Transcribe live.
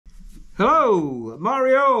Hello,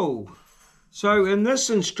 Maurieo. So in this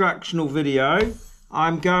instructional video,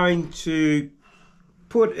 I'm going to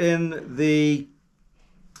put in the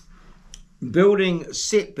building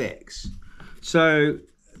setbacks. So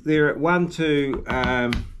they're at 1 to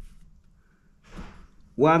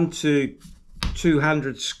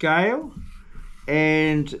 200 scale,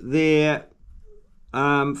 and they're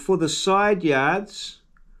for the side yards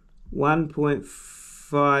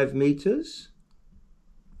 1.5 meters.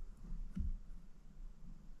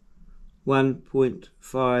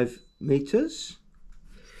 1.5 meters.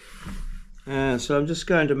 So I'm just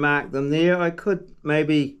going to mark them there. I could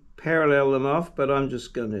maybe parallel them off, but I'm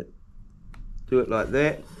just going to do it like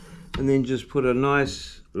that, and then just put a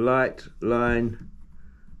nice light line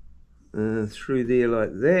through there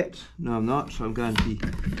like that. No, I'm not. So I'm going to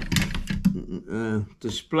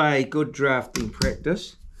display good drafting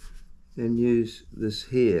practice and use this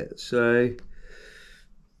here. So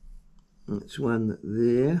that's one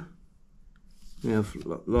there. Now I've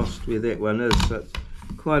lost where that one is, so it's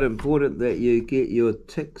quite important that you get your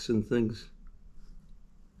ticks and things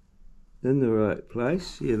in the right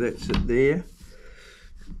place. Yeah, that's it there.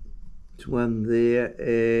 It's one there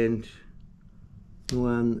and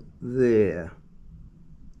one there.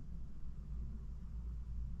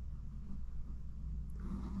 So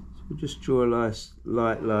we'll just draw a nice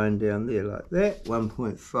light line down there like that,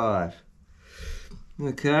 1.5.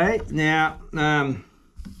 Okay, now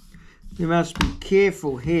you must be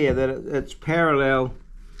careful here that it's parallel.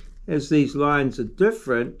 As these lines are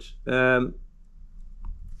different,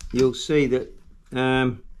 you'll see that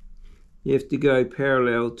you have to go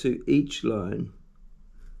parallel to each line.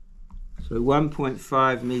 So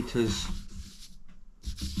 1.5 meters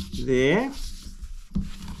there,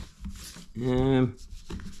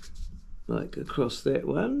 like across that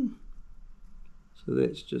one. So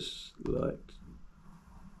that's just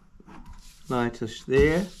lightish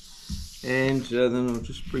there. And then I'll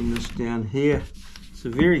just bring this down here. It's a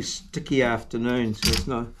very sticky afternoon, so it's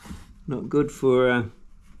not good for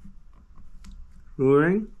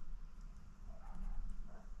luring.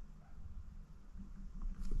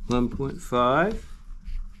 1.5.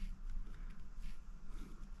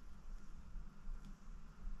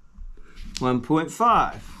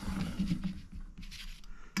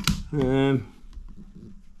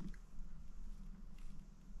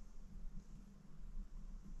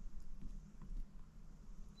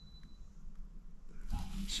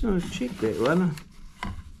 So check that one.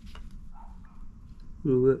 A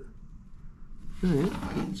little bit. Yeah,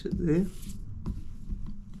 that's it there.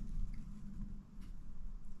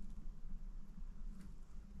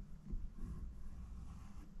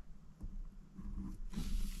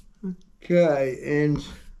 Okay, and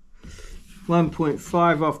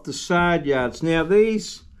 1.5 off the side yards. Now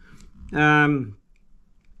these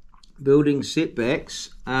building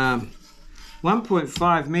setbacks,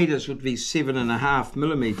 1.5 meters would be 7.5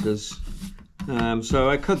 millimeters. So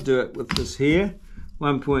I could do it with this here.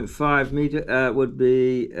 1.5 meter would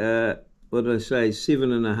be what did I say,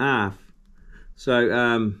 7.5.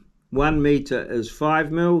 So 1 meter is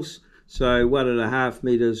 5 mils. So 1.5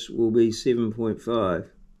 meters will be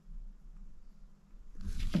 7.5.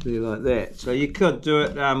 There like that. So you could do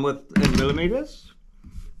it in millimeters,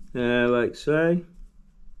 like so.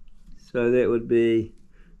 So that would be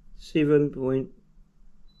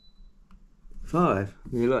 7.5,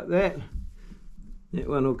 there like that. That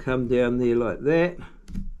one will come down there like that,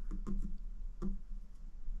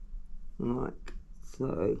 like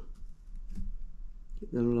so.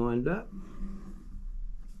 Get them lined up.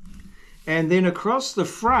 And then across the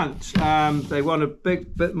front, they want a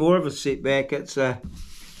bit more of a setback. It's a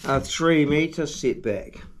 3 meter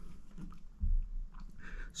setback.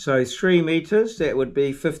 So 3 meters, that would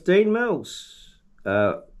be 15 mils.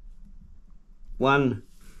 1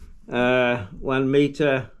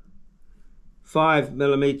 meter, 5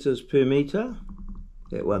 millimeters per meter,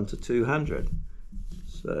 at 1 to 200.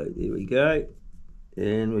 So there we go,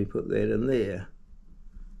 and we put that in there,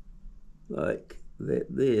 like that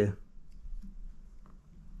there.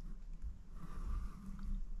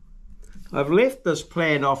 I've left this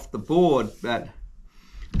plan off the board, but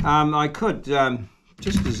I could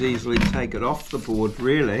just as easily take it off the board,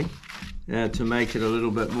 really. To make it a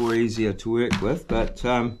little bit more easier to work with, but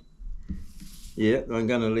yeah, I'm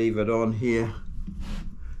going to leave it on here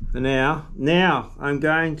for now. Now I'm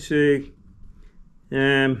going to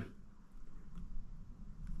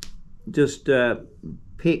just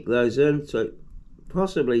peck those in, so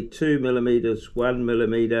possibly 2 millimeters, 1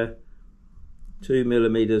 millimeter, 2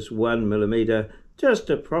 millimeters, 1 millimeter, just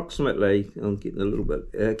approximately. I'm getting a little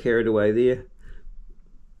bit carried away there,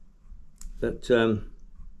 but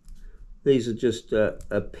These are just a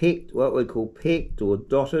pecked, what we call pecked or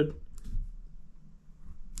dotted.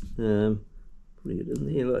 Putting it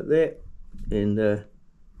in there like that, and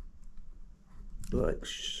like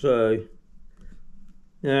so.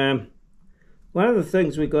 One of the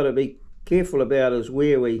things we've got to be careful about is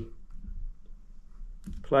where we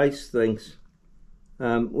place things.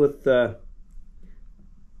 With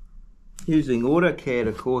using AutoCAD,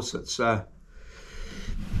 of course, it's a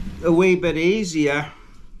wee bit easier.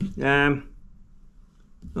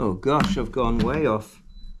 Oh gosh, I've gone way off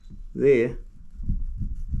there.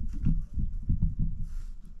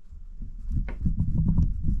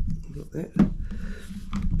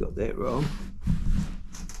 Got that wrong.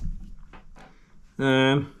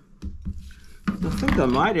 I think I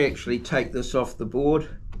might actually take this off the board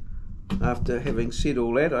after having said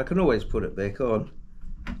all that. I can always put it back on,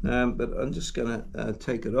 but I'm just going to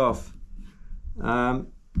take it off.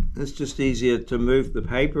 It's just easier to move the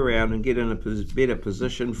paper around and get in a better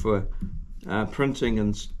position for printing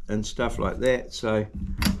and stuff like that. So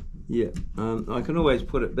yeah, I can always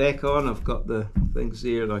put it back on. I've got the things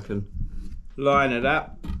there and I can line it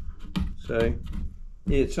up. So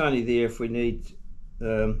yeah, it's only there if we need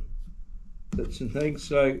bits and things.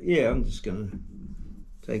 So yeah, I'm just going to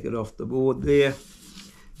take it off the board there,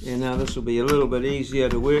 and now this will be a little bit easier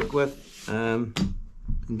to work with, and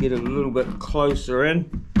get it a little bit closer in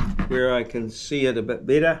where I can see it a bit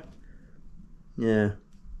better. Yeah,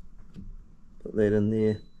 put that in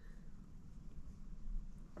there.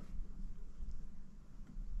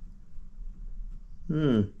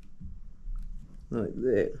 Like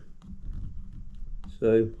that.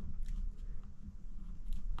 So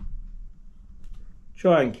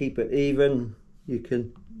try and keep it even. You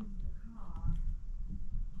can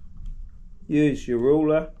use your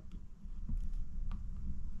ruler.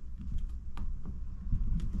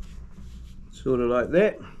 Sort of like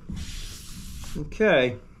that.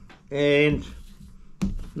 Okay, and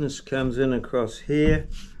this comes in across here.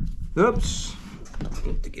 Oops,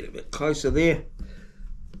 have to get a bit closer there.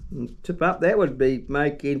 And tip up, that would be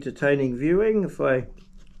make entertaining viewing if I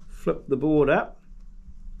flip the board up.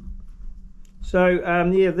 So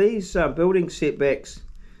yeah, these building setbacks,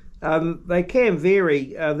 they can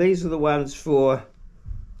vary. These are the ones for,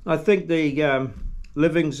 I think, the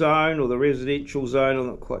living zone or the residential zone, I'm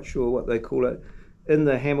not quite sure what they call it, in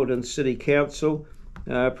the Hamilton City Council.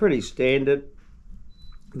 Pretty standard,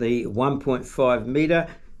 the 1.5 metre.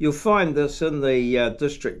 You'll find this in the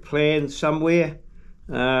district plan somewhere,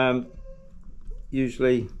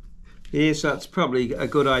 usually. Yeah, so it's probably a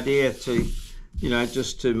good idea to, you know,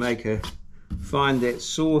 just to make a, find that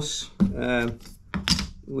source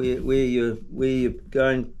where you're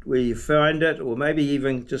going, where you find it, or maybe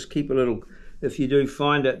even just keep a little, if you do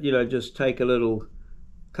find it, you know, just take a little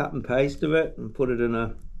cut and paste of it and put it in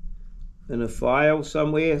a file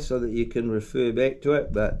somewhere so that you can refer back to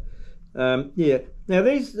it. But yeah, now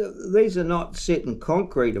these are not set in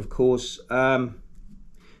concrete, of course.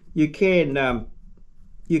 You can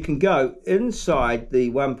go inside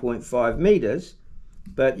the 1.5 meters,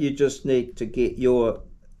 but you just need to get your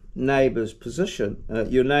neighbor's position,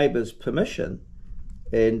 your neighbor's permission,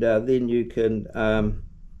 and then you can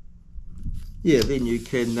yeah, then you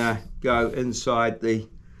can go inside the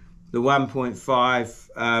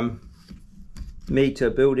 1.5 meter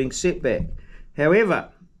building setback. However,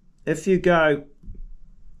 if you go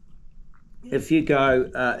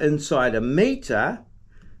inside a meter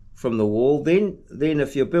from the wall, then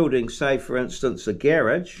if you're building, say for instance, a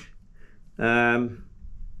garage, then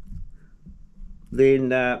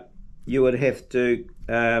you would have to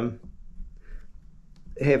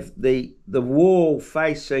have the wall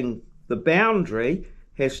facing the boundary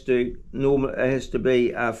has to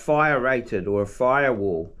be fire rated, or a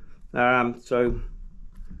firewall. So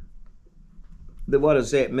what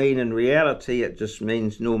does that mean in reality? It just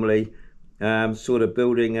means normally sort of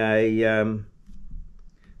building a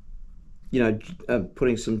you know,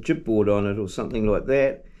 putting some chipboard on it or something like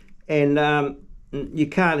that, and you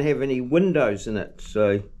can't have any windows in it.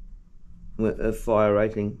 So a fire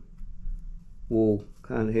rating wall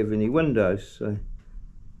can't have any windows, so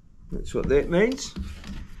that's what that means.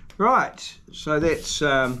 Right, so that's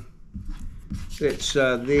there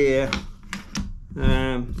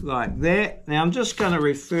like that. Now I'm just going to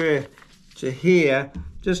refer to here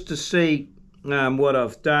just to see what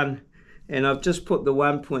I've done, and I've just put the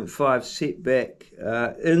 1.5 setback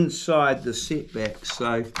inside the setback.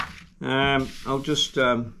 So I'll just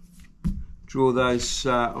draw those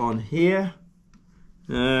on here.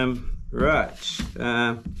 Right,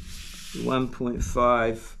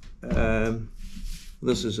 1.5,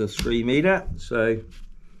 this is a 3 meter, so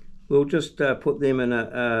we'll just put them in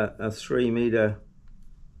a 3 metre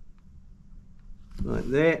like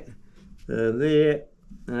that, there.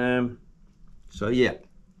 So yeah,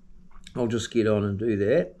 I'll just get on and do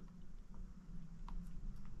that.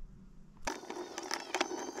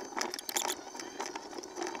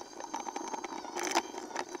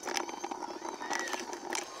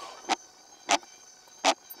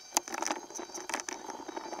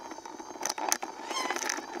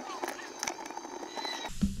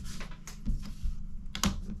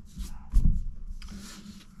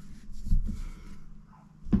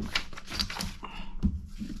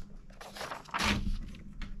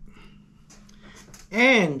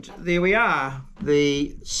 And there we are.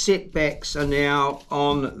 The setbacks are now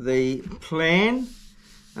on the plan.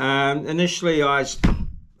 Initially I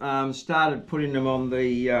started putting them on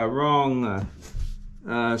the wrong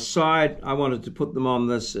side. I wanted to put them on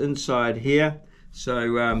this inside here.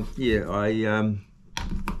 So yeah, I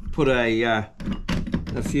put a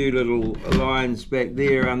few little lines back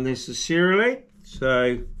there unnecessarily.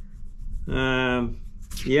 So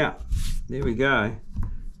yeah, there we go.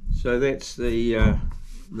 So that's the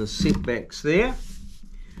setbacks there.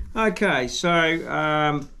 Okay,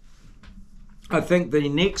 so I think the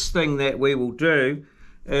next thing that we will do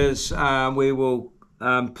is we will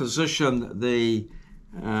position the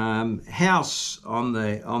house on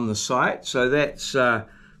the site. So that's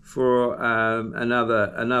for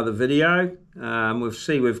another video.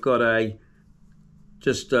 We've got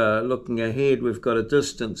just looking ahead, we've got a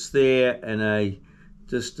distance there and a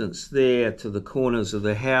distance there to the corners of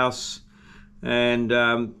the house, and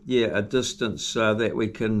yeah, a distance that we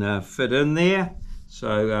can fit in there.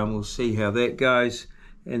 So we'll see how that goes.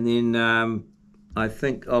 And then I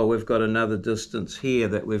think, oh, we've got another distance here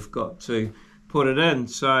that we've got to put it in.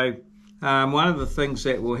 So one of the things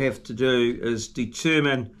that we'll have to do is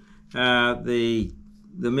determine the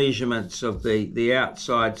measurements of the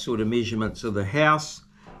outside sort of measurements of the house.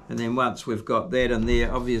 And then once we've got that in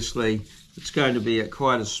there, obviously it's going to be at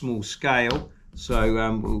quite a small scale,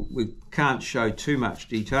 so we can't show too much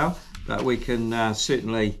detail, but we can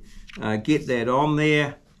certainly get that on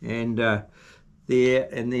there and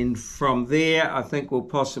then from there I think we'll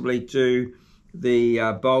possibly do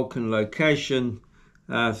the bulk and location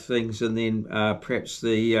things, and then perhaps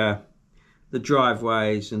the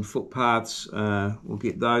driveways and footpaths, we'll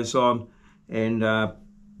get those on, and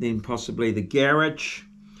then possibly the garage.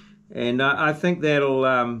 And I think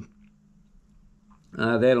that'll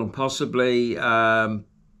possibly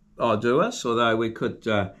do us, although we could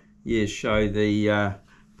yeah, show the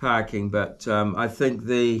parking, but I think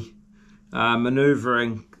the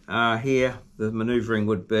manoeuvring here, the manoeuvring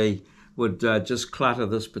would just clutter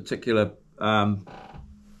this particular plan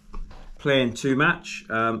too much.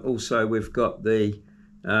 Also we've got the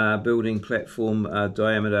building platform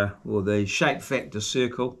diameter, or the shape factor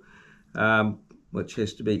circle, which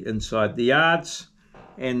has to be inside the yards,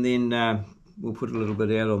 and then we'll put a little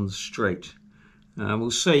bit out on the street.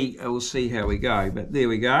 We'll see how we go, but there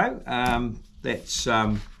we go. That's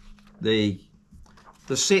the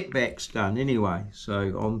setbacks done anyway.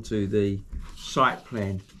 So on to the site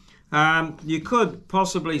plan. You could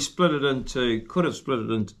possibly have split it into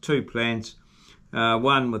two plans,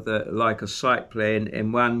 one with like a site plan,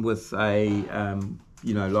 and one with a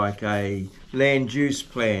you know, like a land use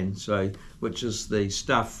plan, so which is the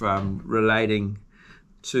stuff relating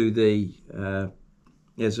to the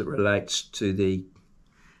as it relates to the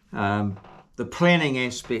planning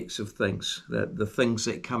aspects of things, the things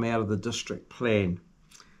that come out of the district plan.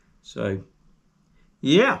 So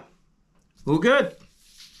yeah, all good.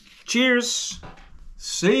 Cheers.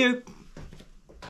 See you.